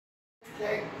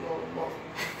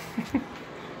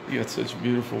You got such a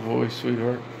beautiful voice,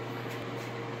 sweetheart.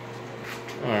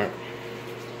 Alright.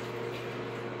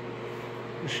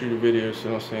 Shoot a video so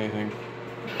I don't say anything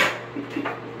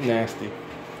nasty.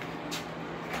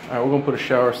 Alright, we're gonna put a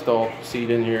shower stall seat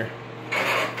in here.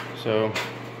 So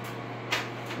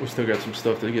we still got some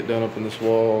stuff to get done up in this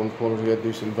wall, and plumbers got to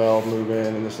do some valve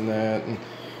move-in and this and that. And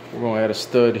we're gonna add a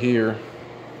stud here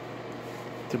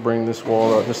to bring this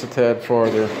wall out just a tad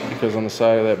farther, because on the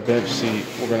side of that bench seat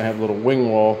we're gonna have a little wing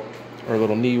wall, or a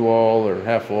little knee wall, or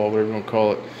half wall, whatever you want to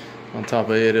call it. On top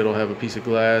of it, it'll have a piece of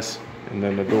glass, and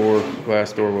then the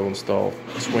glass door will install,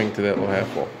 swing to that little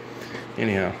half wall.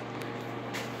 Anyhow,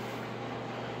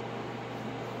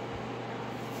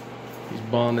 he's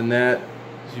bonding that.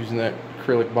 He's using that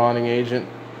acrylic bonding agent.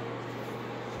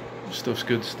 Stuff's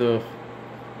good stuff.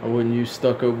 I wouldn't use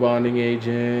stucco bonding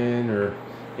agent or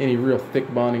any real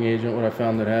thick bonding agent. What I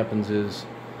found that happens is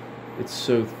it's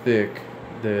so thick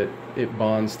that it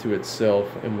bonds to itself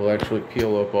and will actually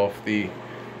peel up off the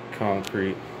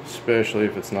concrete, especially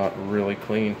if it's not really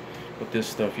clean. But this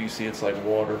stuff, you see, it's like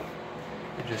water.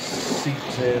 It just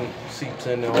seeps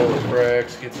into all the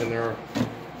cracks, gets in there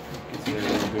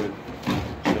really good.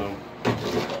 So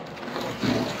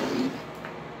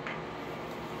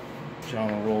John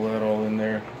will roll that all in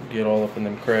there, get all up in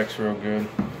them cracks real good.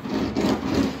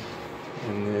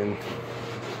 And then,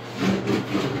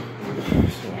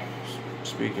 so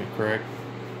speaking of crack,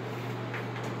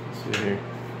 let's see here.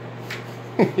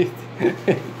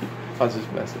 I was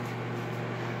just messing.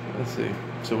 Let's see.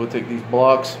 So we'll take these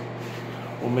blocks,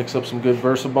 we'll mix up some good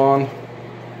VersaBond.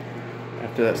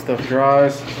 After that stuff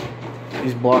dries,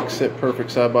 these blocks sit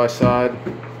perfect side by side.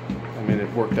 I mean,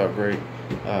 it worked out great.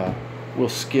 We'll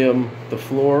skim the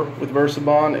floor with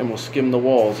VersaBond, and we'll skim the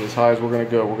walls as high as we're going to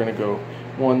go. We're going to go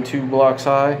 1-2 blocks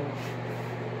high.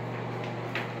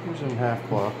 Where's them half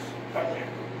blocks?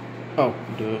 Oh,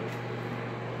 duh.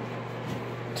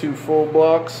 2 full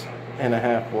blocks and a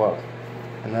half block,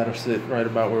 and that'll sit right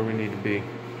about where we need to be.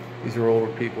 These are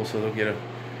older people, so they'll get a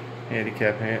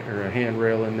handicap or a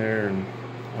handrail in there, and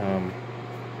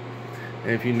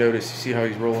if you notice, you see how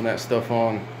he's rolling that stuff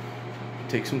on.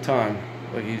 Take some time,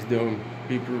 like he's doing.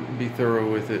 Be thorough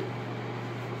with it.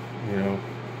 You know,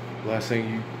 last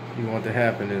thing you want to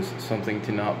happen is something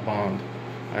to not bond.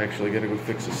 I actually got to go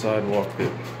fix a sidewalk that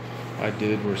I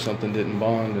did where something didn't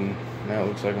bond, and now it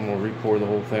looks like I'm gonna re-pour the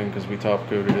whole thing because we top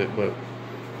coated it. But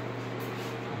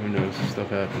who knows, stuff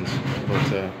happens.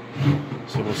 But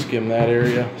so we'll skim that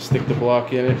area, stick the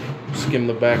block in it, skim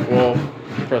the back wall,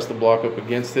 press the block up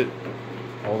against it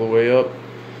all the way up.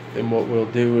 Then what we'll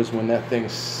do is, when that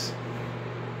thing's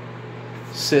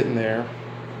sitting there,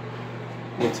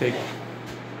 we'll take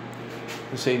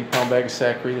this 80-pound bag of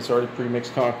Sakrete. It's already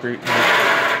pre-mixed concrete.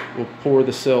 We'll pour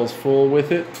the cells full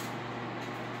with it,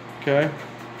 okay,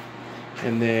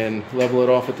 and then level it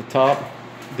off at the top.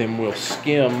 Then we'll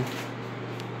skim.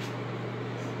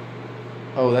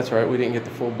 Oh, that's right, we didn't get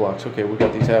the full blocks. Okay, we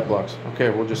got these half blocks. Okay,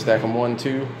 we'll just stack them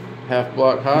 1-2 half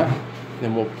block high,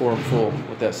 then we'll pour them full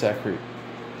with that Sakrete.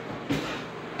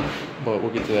 But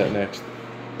we'll get to that next.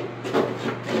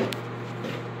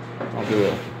 I'll do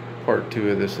a part 2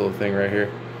 of this little thing right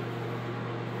here,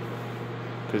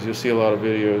 because you'll see a lot of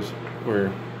videos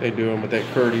where they do them with that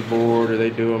Kerdi board, or they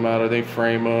do them out, or they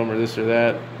frame them, or this or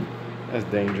that. That's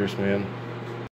dangerous, man.